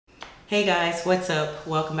Hey guys, what's up?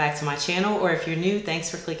 Welcome back to my channel, or if you're new, thanks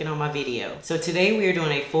for clicking on my video. So today we are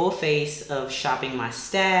doing a full face of shopping my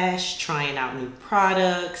stash, trying out new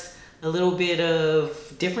products, a little bit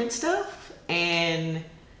of different stuff, and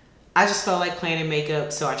I just felt like planning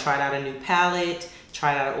makeup, so I tried out a new palette,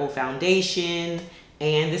 tried out an old foundation,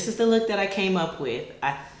 and this is the look that I came up with.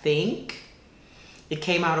 I think it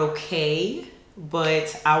came out okay,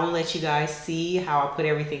 but I will let you guys see how I put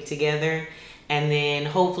everything together. And then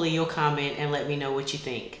hopefully you'll comment and let me know what you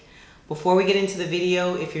think. Before we get into the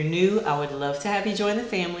video, if you're new, I would love to have you join the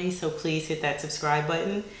family. So please hit that subscribe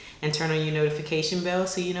button and turn on your notification bell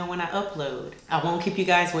so you know when I upload. I won't keep you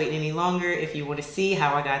guys waiting any longer. If you want to see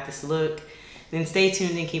how I got this look, then stay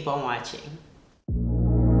tuned and keep on watching.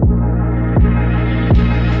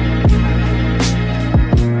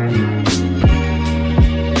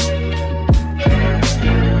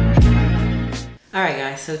 Alright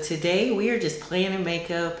guys, so today we are just planning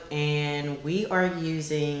makeup and we are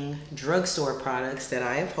using drugstore products that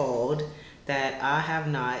I have hauled that I have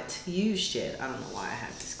not used yet. I don't know why I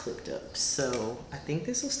have this clipped up. So I think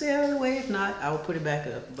this will stay out of the way. If not, I will put it back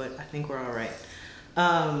up, but I think we're alright.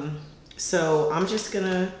 So I'm just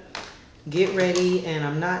gonna get ready, and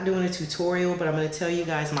I'm not doing a tutorial, but I'm gonna tell you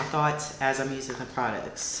guys my thoughts as I'm using the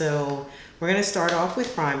products. So we're gonna start off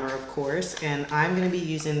with primer, of course, and I'm gonna be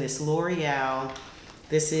using this Loreal.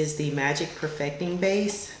 This is the Magic Perfecting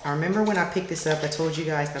Base. I remember when I picked this up, I told you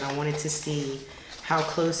guys that I wanted to see how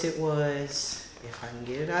close it was, if I can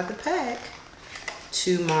get it out of the pack,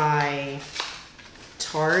 to my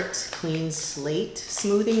Tarte Clean Slate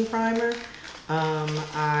Smoothing Primer.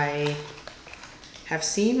 I have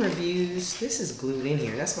seen reviews, this is glued in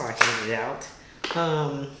here, that's why I can get it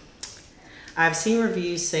out. I've seen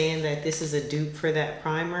reviews saying that this is a dupe for that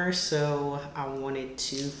primer, so I wanted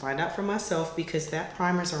to find out for myself because that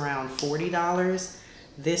primer's around $40.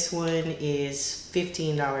 This one is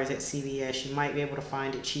 $15 at CVS. You might be able to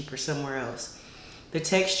find it cheaper somewhere else. The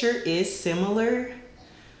texture is similar.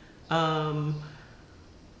 Oh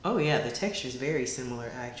yeah, the texture is very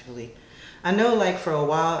similar actually. I know, like, for a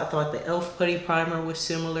while I thought the e.l.f. Putty primer was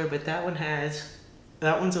similar, but that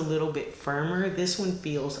one's a little bit firmer. This one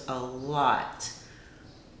feels a lot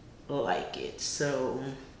like it. So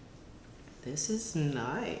this is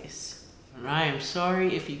nice. I am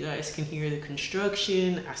sorry if you guys can hear the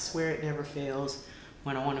construction. I swear it never fails.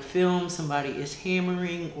 When I want to film, somebody is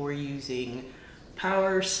hammering or using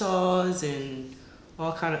power saws and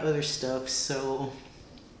all kind of other stuff. So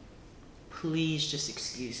please just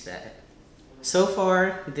excuse that. So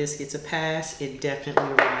far, this gets a pass. It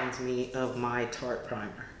definitely reminds me of my Tarte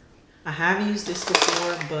primer. I have used this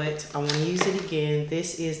before, but I want to use it again.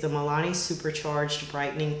 This is the Milani Supercharged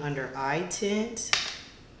Brightening Undereye Tint.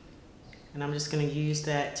 And I'm just going to use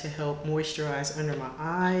that to help moisturize under my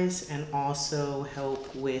eyes and also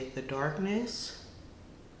help with the darkness.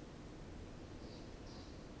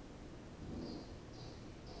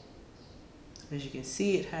 As you can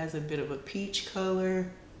see, it has a bit of a peach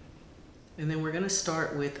color. And then we're gonna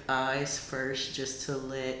start with eyes first, just to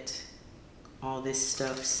let all this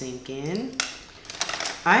stuff sink in.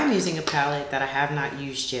 I'm using a palette that I have not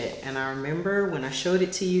used yet. And I remember when I showed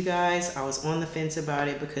it to you guys, I was on the fence about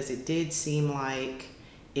it because it did seem like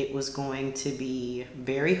it was going to be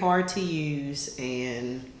very hard to use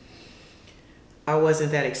and I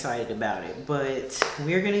wasn't that excited about it. But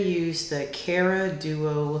we're gonna use the Cara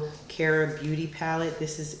Duo Cara Beauty palette.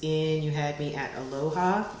 This is in You Had Me at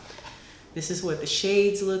Aloha. This is what the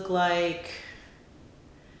shades look like.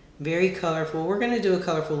 Very colorful. We're gonna do a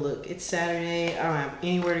colorful look. It's Saturday, I don't have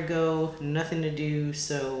anywhere to go, nothing to do,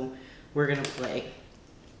 so we're gonna play.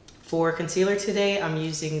 For concealer today, I'm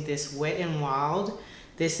using this Wet n Wild.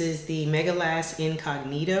 This is the Megalast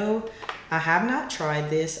Incognito. I have not tried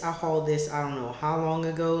this. I hauled this, I don't know how long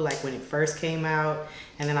ago, like when it first came out,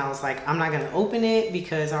 and then I was like, I'm not gonna open it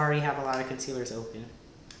because I already have a lot of concealers open.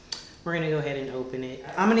 We're gonna go ahead and open it.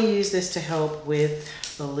 I'm gonna use this to help with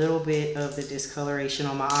a little bit of the discoloration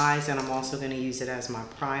on my eyes, and I'm also gonna use it as my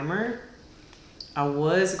primer. I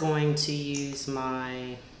was going to use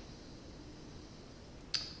my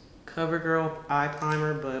CoverGirl eye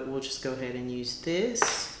primer, but we'll just go ahead and use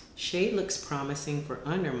this. Shade looks promising for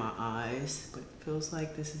under my eyes, but it feels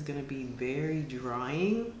like this is gonna be very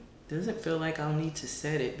drying. Doesn't feel like I'll need to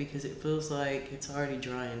set it because it feels like it's already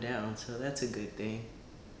drying down, so that's a good thing.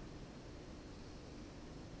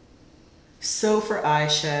 So for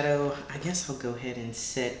eyeshadow, I guess I'll go ahead and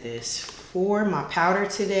set this. For my powder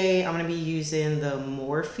today, I'm gonna be using the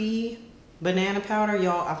Morphe banana powder.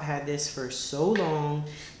 Y'all, I've had this for so long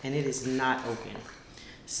and it is not open.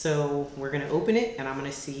 So we're gonna open it and I'm gonna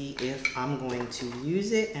see if I'm going to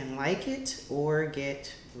use it and like it or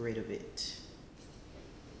get rid of it.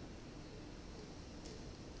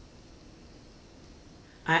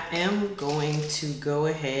 I am going to go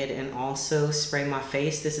ahead and also spray my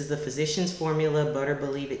face. This is the Physicians Formula Butter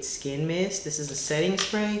Believe It Skin Mist. This is a setting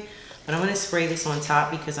spray, but I'm gonna spray this on top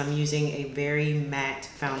because I'm using a very matte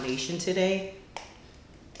foundation today.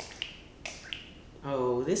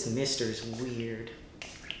 Oh, this mister is weird.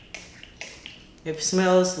 It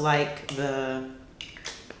smells like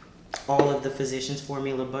all of the Physicians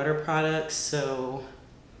Formula butter products, so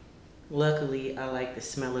luckily I like the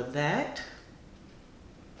smell of that.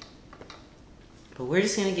 But we're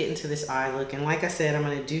just gonna get into this eye look, and like I said, I'm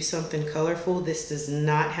gonna do something colorful. This does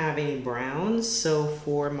not have any browns, so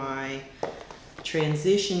for my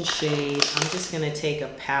transition shade, I'm just gonna take a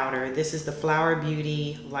powder. This is the Flower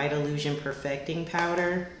Beauty Light Illusion Perfecting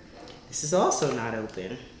Powder. This is also not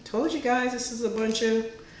open. Told you guys, this is a bunch of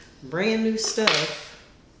brand new stuff.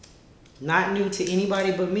 Not new to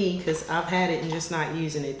anybody but me, because I've had it and just not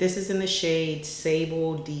using it. This is in the shade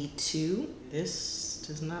Sable D2. This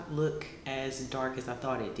does not look as dark as I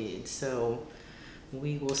thought it did, so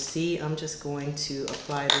we will see. I'm just going to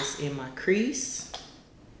apply this in my crease.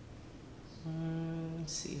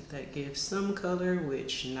 Let's see if that gives some color,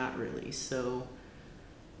 which not really. So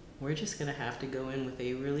we're just gonna have to go in with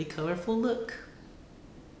a really colorful look.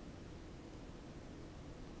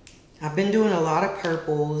 I've been doing a lot of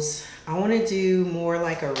purples. I want to do more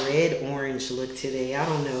like a red-orange look today. I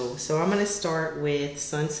don't know. So I'm going to start with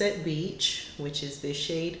Sunset Beach, which is this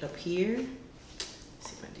shade up here. Let's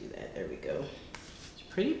see if I do that. There we go. It's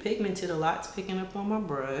pretty pigmented. A lot's picking up on my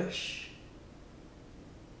brush.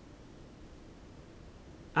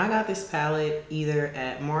 I got this palette either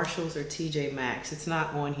at Marshall's or TJ Maxx. It's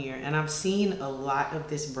not on here. And I've seen a lot of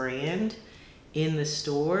this brand in the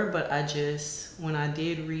store, but when I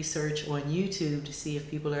did research on YouTube to see if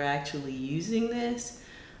people are actually using this,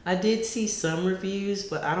 I did see some reviews,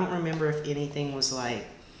 but I don't remember if anything was like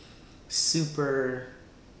super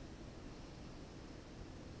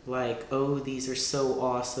like, oh, these are so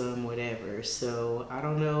awesome, whatever. So I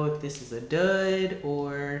don't know if this is a dud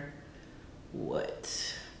or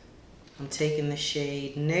what. I'm taking the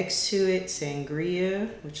shade next to it, Sangria,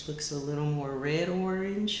 which looks a little more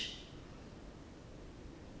red-orange.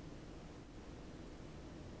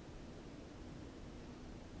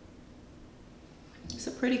 It's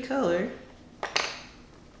a pretty color.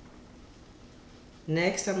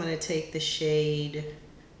 Next, I'm going to take the shade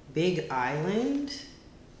Big Island.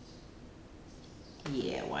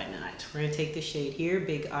 Yeah, why not? We're going to take the shade here,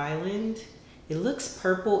 Big Island. It looks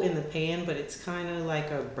purple in the pan, but it's kind of like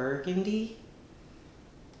a burgundy.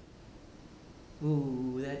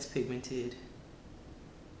 Ooh, that's pigmented.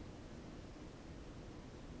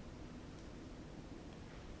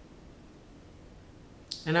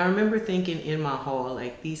 And I remember thinking in my haul,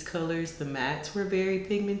 like these colors, the mattes were very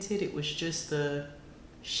pigmented. It was just the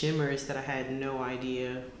shimmers that I had no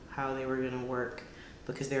idea how they were gonna work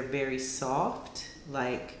because they're very soft,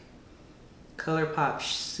 like ColourPop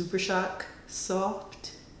Super Shock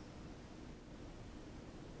soft.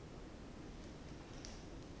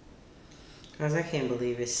 Guys, I can't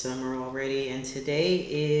believe it's summer already, and today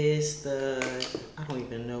is I don't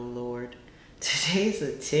even know, Lord. Today is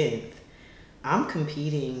the 10th. I'm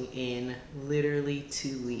competing in literally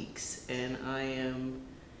 2 weeks, and I am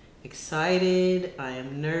excited. I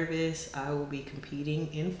am nervous. I will be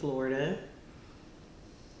competing in Florida,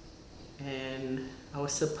 and I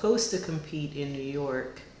was supposed to compete in New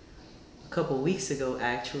York a couple weeks ago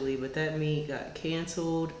actually, but that meet got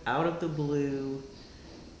canceled out of the blue,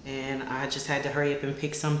 and I just had to hurry up and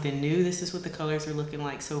pick something new. This is what the colors are looking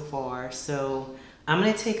like so far. So I'm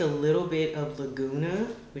going to take a little bit of Laguna,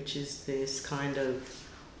 which is this kind of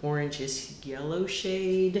orangish yellow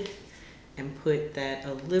shade, and put that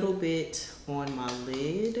a little bit on my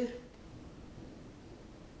lid.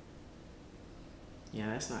 Yeah,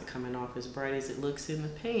 that's not coming off as bright as it looks in the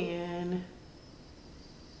pan.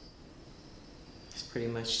 It's pretty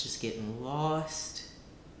much just getting lost.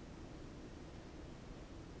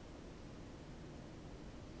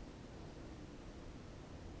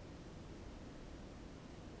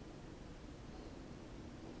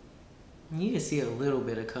 You can see a little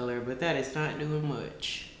bit of color, but that is not doing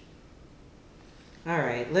much. All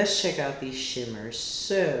right, let's check out these shimmers.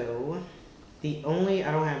 So, I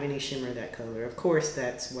don't have any shimmer that color. Of course,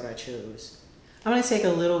 that's what I chose. I'm gonna take a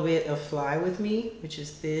little bit of Fly With Me, which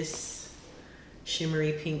is this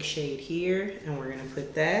shimmery pink shade here, and we're gonna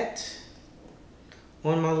put that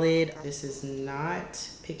on my lid. This is not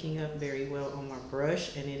picking up very well on my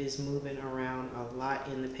brush, and it is moving around a lot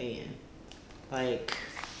in the pan. Like,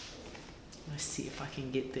 let's see if I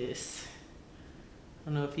can get this. I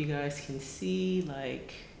don't know if you guys can see,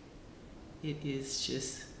 like, it is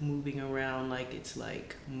just moving around like it's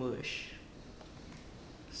like mush.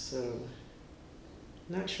 So,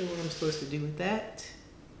 not sure what I'm supposed to do with that.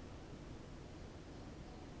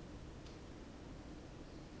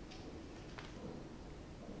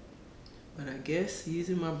 But I guess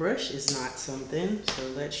using my brush is not something, so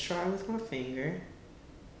let's try with my finger.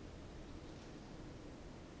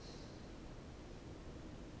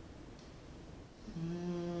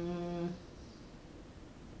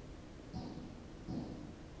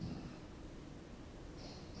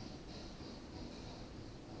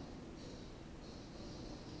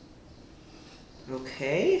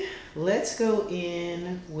 Okay, let's go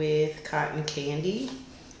in with Cotton Candy,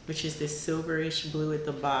 which is this silverish blue at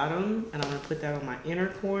the bottom, and I'm gonna put that on my inner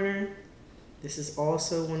corner. This is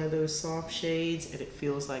also one of those soft shades, and it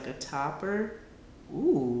feels like a topper.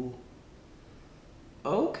 Ooh,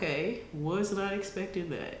 okay, was not expecting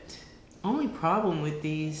that. Only problem with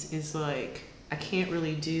these is like, I can't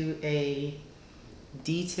really do a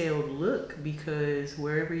detailed look because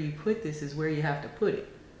wherever you put this is where you have to put it.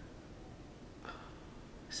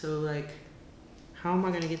 So like, how am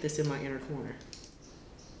I gonna get this in my inner corner?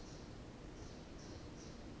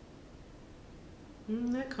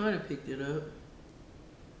 That kind of picked it up.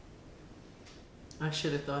 I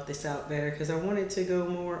should have thought this out better because I wanted to go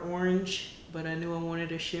more orange, but I knew I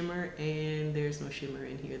wanted a shimmer, and there's no shimmer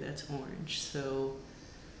in here that's orange. So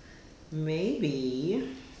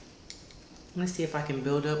maybe, let's see if I can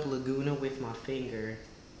build up Laguna with my finger.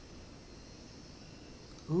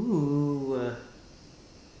 Ooh.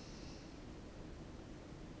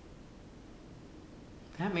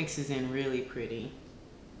 That mixes in really pretty.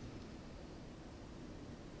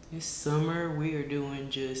 This summer we are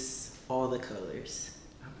doing just all the colors.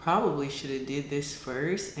 I probably should have did this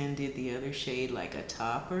first and did the other shade like a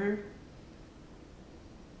topper,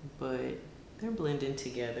 but they're blending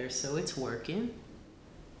together, so it's working.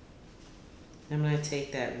 I'm gonna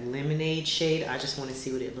take that lemonade shade. I just want to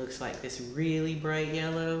see what it looks like, this really bright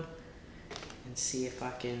yellow, and see if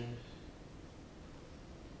I can.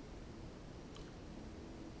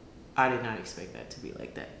 I did not expect that to be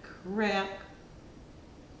like that. Crap.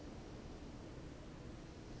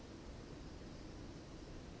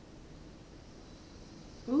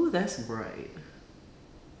 Ooh, that's bright.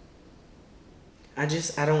 I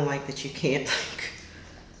don't like that you can't like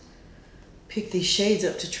pick these shades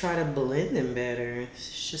up to try to blend them better.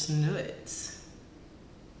 It's just nuts.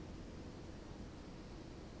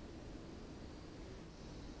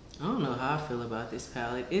 I don't know how I feel about this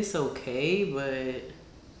palette. It's okay, but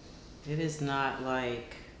it is not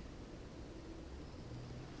like,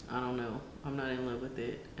 I don't know. I'm not in love with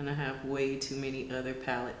it. And I have way too many other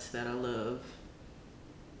palettes that I love.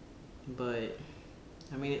 But,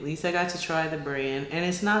 I mean, at least I got to try the brand. And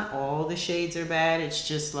it's not all the shades are bad. It's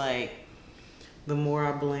just like, the more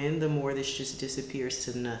I blend, the more this just disappears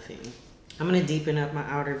to nothing. I'm going to deepen up my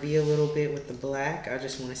outer V a little bit with the black. I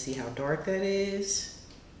just want to see how dark that is.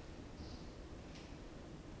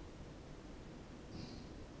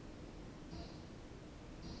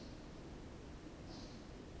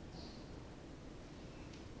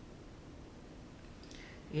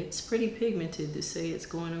 It's pretty pigmented to say it's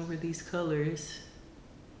going over these colors.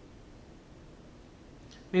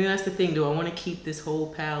 Maybe that's the thing, do I want to keep this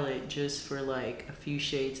whole palette just for like a few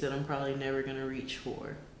shades that I'm probably never going to reach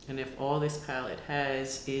for? And if all this palette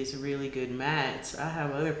has is really good mattes, I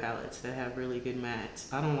have other palettes that have really good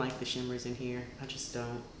mattes. I don't like the shimmers in here. I just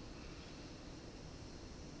don't.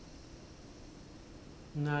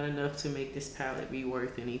 Not enough to make this palette be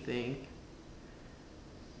worth anything.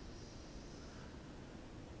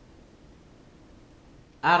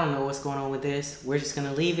 I don't know what's going on with this. We're just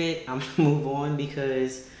gonna leave it. I'm gonna move on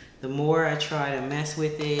because the more I try to mess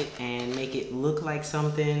with it and make it look like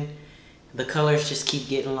something, the colors just keep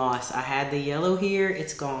getting lost. I had the yellow here,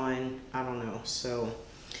 it's gone. I don't know. So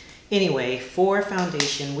anyway, for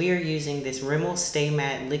foundation, we are using this Rimmel Stay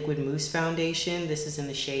Matte Liquid Mousse Foundation. This is in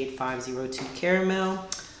the shade 502 Caramel.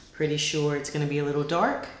 Pretty sure it's gonna be a little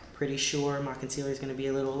dark. Pretty sure my concealer is gonna be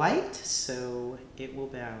a little light, so it will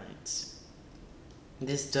balance.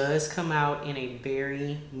 This does come out in a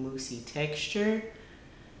very moussey texture.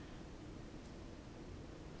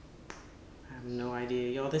 I have no idea.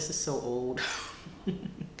 Y'all, this is so old.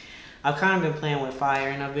 I've kind of been playing with fire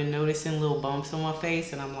and I've been noticing little bumps on my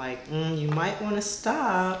face and I'm like, you might want to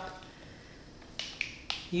stop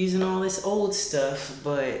using all this old stuff,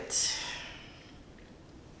 but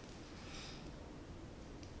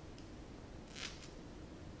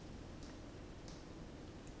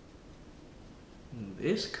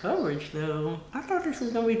This coverage though, I thought this was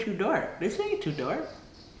gonna be too dark. This ain't too dark.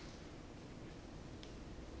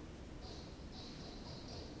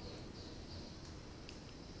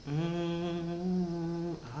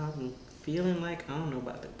 I'm feeling like, I don't know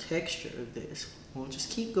about the texture of this. We'll just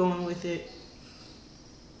keep going with it.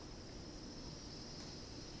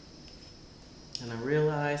 And I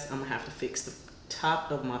realize I'm gonna have to fix the top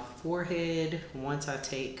of my forehead once I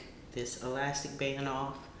take this elastic band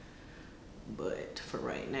off. But for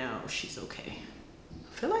right now, she's okay.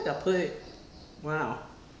 I feel like I put, wow.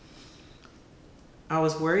 I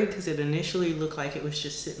was worried because it initially looked like it was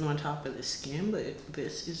just sitting on top of the skin, but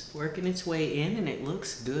this is working its way in and it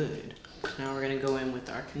looks good. Now we're gonna go in with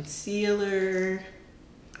our concealer.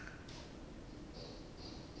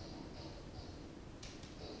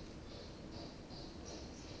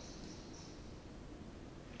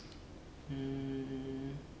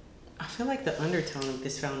 I feel like the undertone of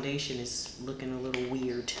this foundation is looking a little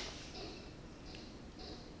weird.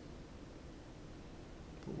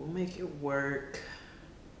 But we'll make it work.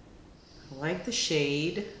 I like the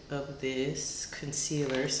shade of this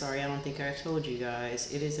concealer. Sorry, I don't think I told you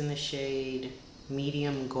guys. It is in the shade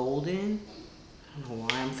Medium Golden. I don't know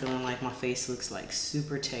why I'm feeling like my face looks like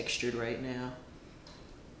super textured right now.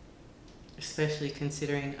 Especially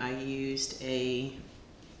considering I used a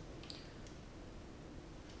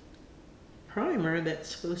primer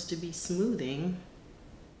that's supposed to be smoothing.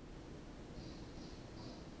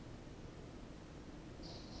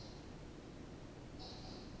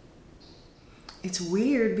 It's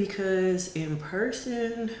weird because in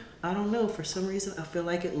person, I don't know, for some reason I feel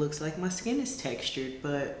like it looks like my skin is textured,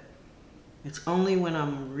 but it's only when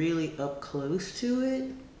I'm really up close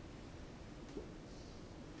to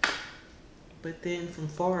it. But then from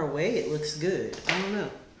far away it looks good. I don't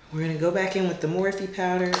know. We're gonna go back in with the Morphe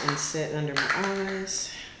powder and set under my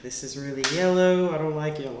eyes. This is really yellow. I don't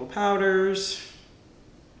like yellow powders.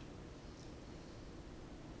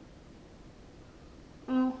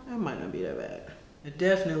 Oh, that might not be that bad. I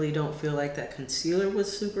definitely don't feel like that concealer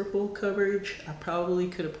was super full coverage. I probably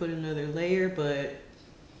could have put another layer, but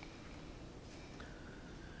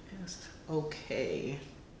it's okay.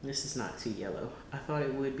 This is not too yellow. I thought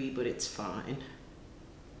it would be, but it's fine.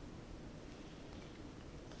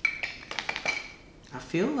 I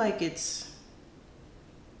feel like it's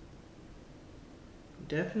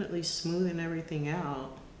definitely smoothing everything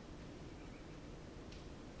out.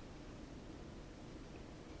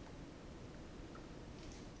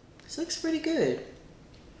 This looks pretty good.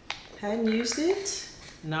 Hadn't used it,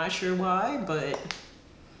 not sure why, but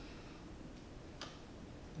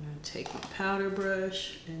I'm gonna take my powder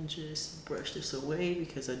brush and just brush this away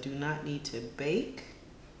because I do not need to bake.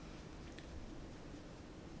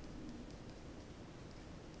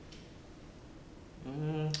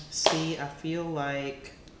 See, I feel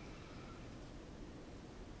like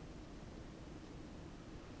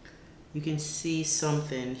you can see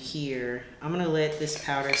something here. I'm gonna let this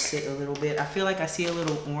powder sit a little bit. I feel like I see a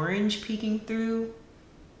little orange peeking through,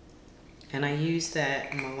 and I used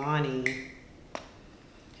that Milani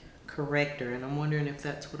corrector, and I'm wondering if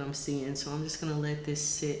that's what I'm seeing. So I'm just gonna let this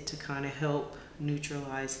sit to kind of help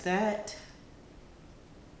neutralize that,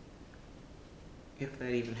 if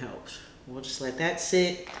that even helps. We'll just let that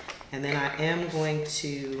sit, and then I am going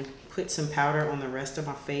to put some powder on the rest of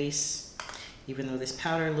my face, even though this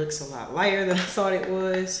powder looks a lot lighter than I thought it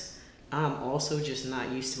was. I'm also just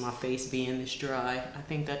not used to my face being this dry. I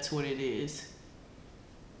think that's what it is.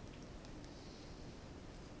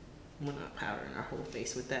 We're not powdering our whole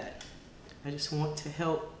face with that. I just want to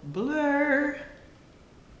help blur.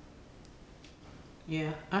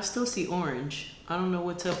 Yeah, I still see orange. I don't know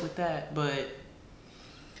what's up with that, but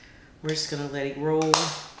we're just gonna let it roll.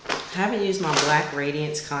 I haven't used my black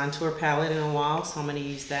Radiance contour palette in a while, so I'm gonna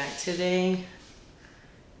use that today.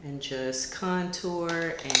 And just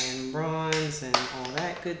contour and bronze and all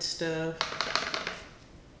that good stuff.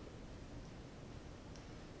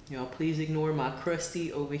 Y'all please ignore my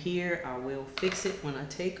crusty over here. I will fix it when I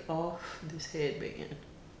take off this headband.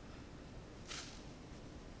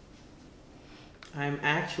 I'm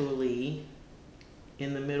actually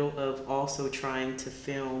in the middle of also trying to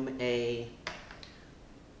film a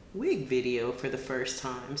wig video for the first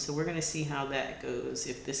time. So we're gonna see how that goes,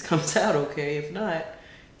 if this comes out okay. If not,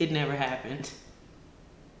 it never happened.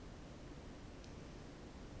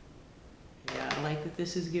 Yeah, I like that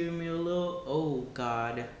this is giving me a little, oh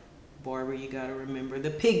God. Barbara, you gotta remember the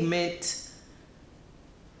pigment.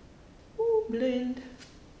 Ooh, blend.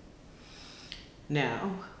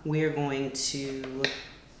 Now, we're going to,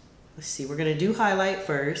 let's see, we're gonna do highlight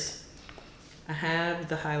first. I have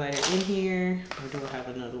the highlighter in here, or do I have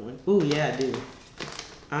another one? Ooh, yeah, I do.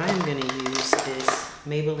 I'm gonna use this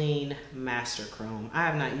Maybelline Masterchrome. I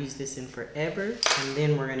have not used this in forever. And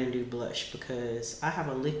then we're gonna do blush because I have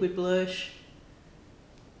a liquid blush.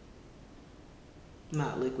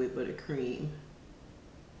 Not liquid, but a cream.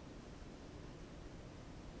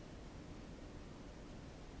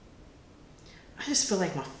 I just feel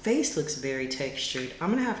like my face looks very textured. I'm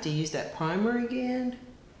gonna have to use that primer again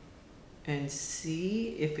and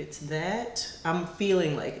see if it's that. I'm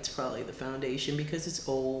feeling like it's probably the foundation because it's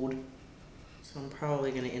old. So I'm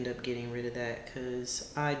probably gonna end up getting rid of that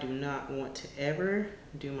because I do not want to ever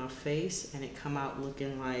do my face and it come out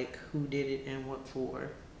looking like who did it and what for.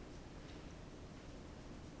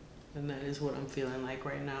 And that is what I'm feeling like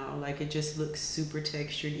right now. Like it just looks super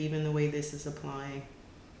textured, even the way this is applying.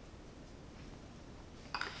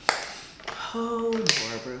 Oh,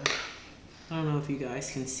 Barbara. I don't know if you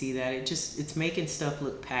guys can see that. It's making stuff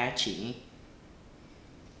look patchy.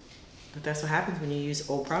 But that's what happens when you use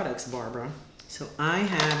old products, Barbara. So I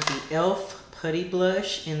have the e.l.f. Putty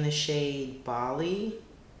Blush in the shade Bali.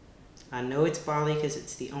 I know it's Bali because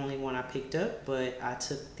it's the only one I picked up, but I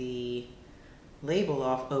took the label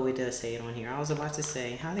off. Oh, it does say it on here. I was about to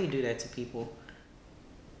say, how they do that to people?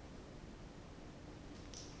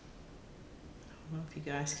 I don't know if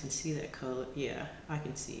you guys can see that color. Yeah, I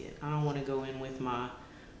can see it. I don't want to go in with my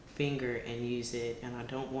finger and use it, and I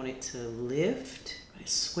don't want it to lift. I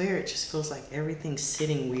swear it just feels like everything's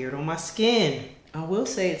sitting weird on my skin. I will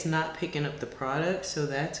say it's not picking up the product, so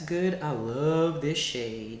that's good. I love this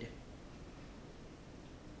shade.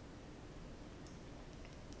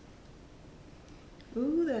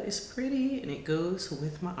 Ooh, that is pretty, and it goes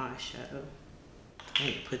with my eyeshadow. I'm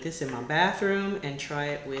gonna put this in my bathroom and try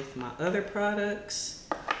it with my other products.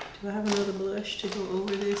 Do I have another blush to go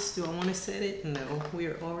over this? Do I want to set it? No, we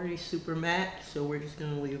are already super matte, so we're just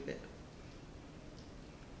gonna leave it.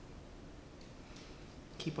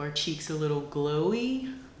 Keep our cheeks a little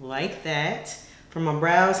glowy, like that. For my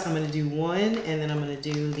brows, I'm gonna do one, and then I'm gonna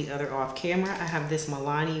do the other off camera. I have this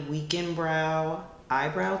Milani Weekend Brow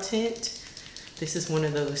Eyebrow Tint. This is one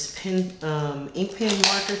of those ink pen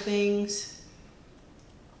marker things.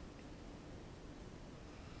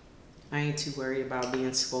 I ain't too worried about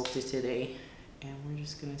being sculpted today. And we're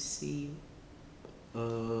just gonna see.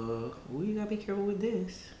 Ooh, you gotta be careful with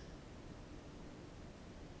this.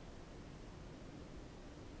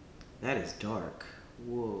 That is dark.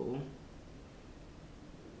 Whoa.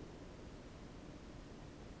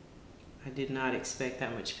 I did not expect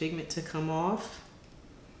that much pigment to come off.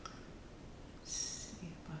 Let's see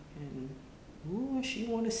if I can. Ooh, she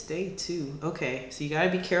want to stay too. Okay, so you gotta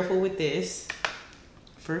be careful with this.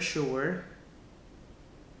 For sure.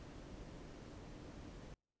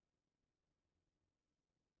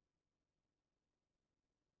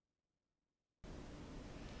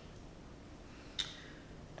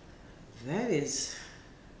 That is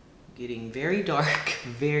getting very dark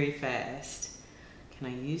very fast. Can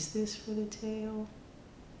I use this for the tail?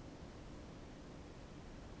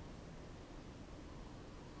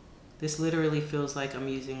 This literally feels like I'm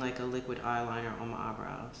using like a liquid eyeliner on my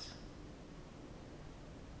eyebrows.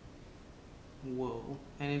 Whoa,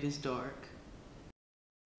 and it is dark.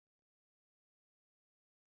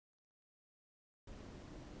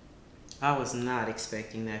 I was not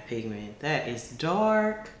expecting that pigment. That is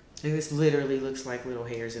dark. This literally looks like little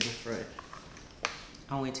hairs in the front.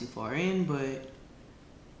 I went too far in, but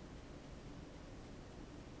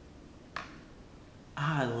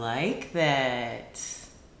I like that.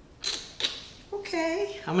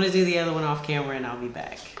 Okay, I'm gonna do the other one off camera and I'll be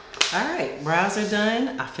back. All right, brows are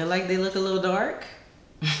done. I feel like they look a little dark,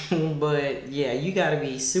 but yeah, you gotta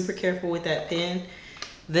be super careful with that pen.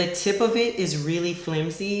 The tip of it is really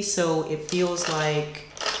flimsy, so it feels like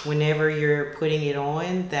whenever you're putting it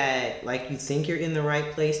on that like you think you're in the right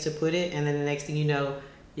place to put it, and then the next thing you know,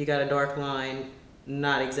 you got a dark line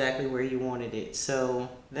not exactly where you wanted it. So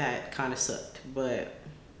that kind of sucked, but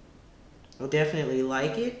I definitely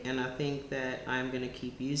like it, and I think that I'm gonna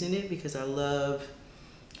keep using it because I love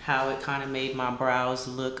how it kind of made my brows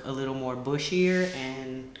look a little more bushier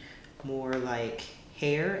and more like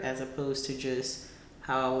hair as opposed to just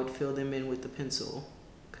how I would fill them in with the pencil,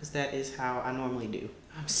 because that is how I normally do.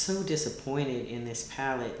 I'm so disappointed in this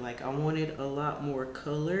palette. Like I wanted a lot more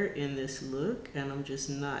color in this look and I'm just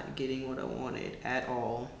not getting what I wanted at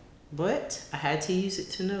all. But I had to use it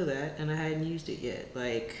to know that, and I hadn't used it yet.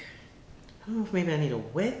 Like, I don't know if maybe I need to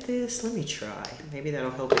wet this. Let me try. Maybe that'll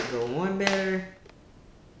help it go on better.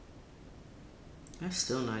 That's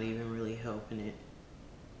still not even really helping it.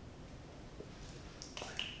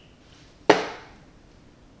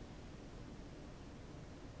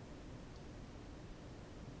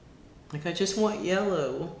 Like, I just want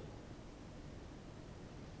yellow.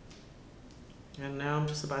 And now I'm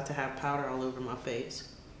just about to have powder all over my face.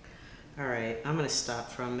 All right, I'm gonna stop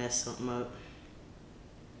before I mess something up.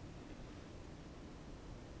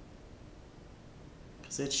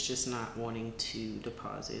 Because it's just not wanting to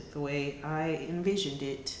deposit the way I envisioned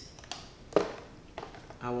it.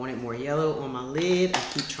 I wanted more yellow on my lid. I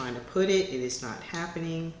keep trying to put it. It is not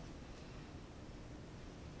happening.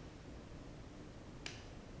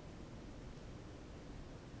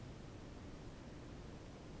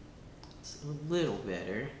 It's a little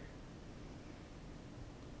better.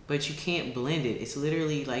 But you can't blend it. It's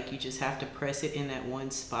literally like you just have to press it in that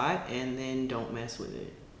one spot and then don't mess with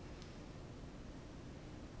it.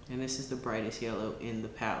 And this is the brightest yellow in the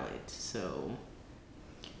palette, so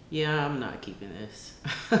yeah, I'm not keeping this.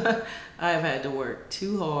 I've had to work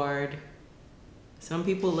too hard. Some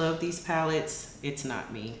people love these palettes. It's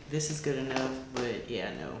not me. This is good enough, but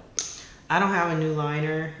yeah, no. I don't have a new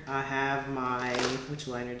liner. I have my, which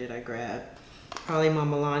liner did I grab? Probably my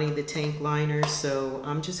Milani, the tank liner. So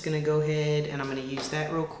I'm just gonna go ahead and I'm gonna use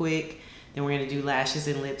that real quick. Then we're gonna do lashes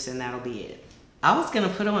and lips and that'll be it. I was gonna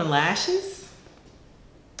put on lashes.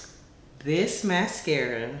 This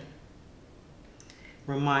mascara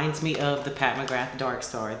reminds me of the Pat McGrath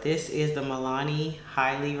Drugstore. This is the Milani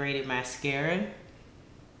highly rated mascara.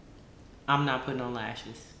 I'm not putting on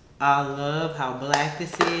lashes. I love how black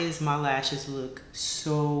this is. My lashes look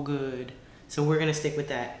so good. So we're gonna stick with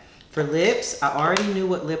that. For lips, I already knew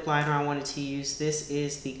what lip liner I wanted to use. This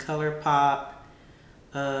is the ColourPop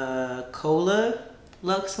Kola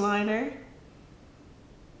Luxe Liner.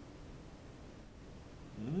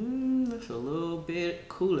 That's a little bit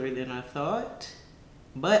cooler than I thought,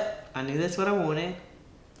 but I knew that's what I wanted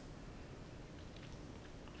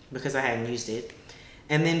because I hadn't used it.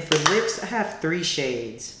 And then for lips, I have 3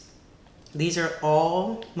 shades. These are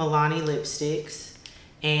all Milani lipsticks,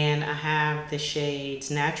 and I have the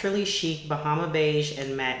shades Naturally Chic, Bahama Beige,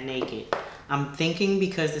 and Matte Naked. I'm thinking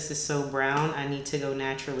because this is so brown, I need to go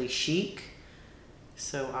Naturally Chic.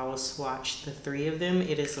 So I will swatch the 3 of them.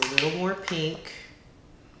 It is a little more pink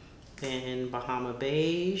than Bahama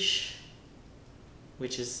Beige,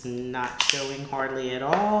 which is not showing hardly at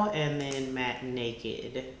all, and then Matte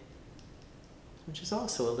Naked, which is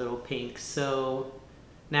also a little pink. So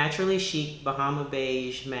Naturally Chic, Bahama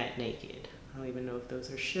Beige, Matte Naked. I don't even know if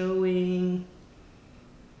those are showing.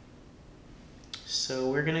 So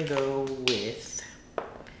we're gonna go with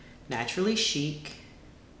Naturally Chic.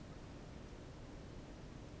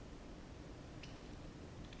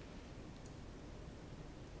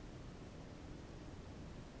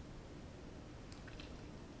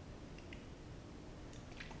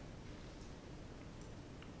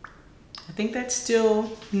 I think that's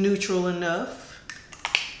still neutral enough.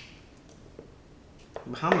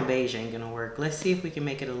 Bahama Beige ain't gonna work. Let's see if we can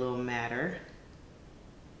make it a little matter.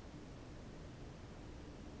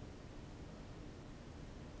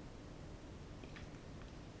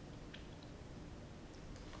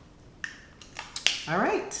 All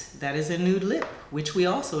right, that is a nude lip, which we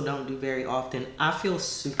also don't do very often. I feel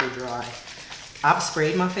super dry. I've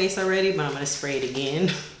sprayed my face already, but I'm gonna spray it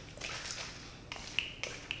again.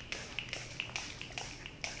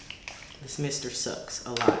 This mister sucks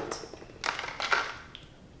a lot.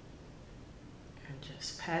 And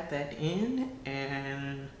just pat that in,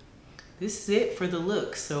 and this is it for the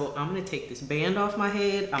look. So I'm gonna take this band off my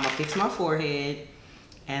head, I'm gonna fix my forehead,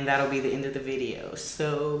 and that'll be the end of the video.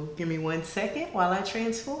 So give me 1 second while I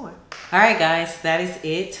transform. All right guys, that is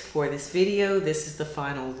it for this video. This is the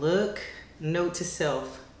final look. Note to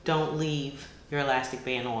self, don't leave your elastic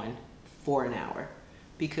band on for an hour,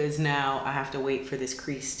 because now I have to wait for this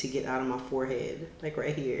crease to get out of my forehead, like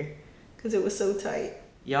right here, because it was so tight.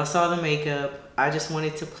 Y'all saw the makeup. I just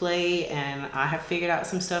wanted to play, and I have figured out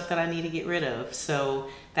some stuff that I need to get rid of. So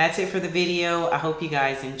that's it for the video. I hope you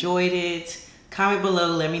guys enjoyed it. Comment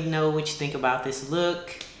below, let me know what you think about this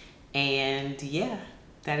look. And yeah,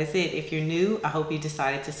 that is it. If you're new, I hope you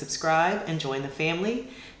decided to subscribe and join the family,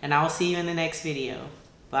 and I will see you in the next video.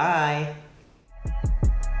 Bye.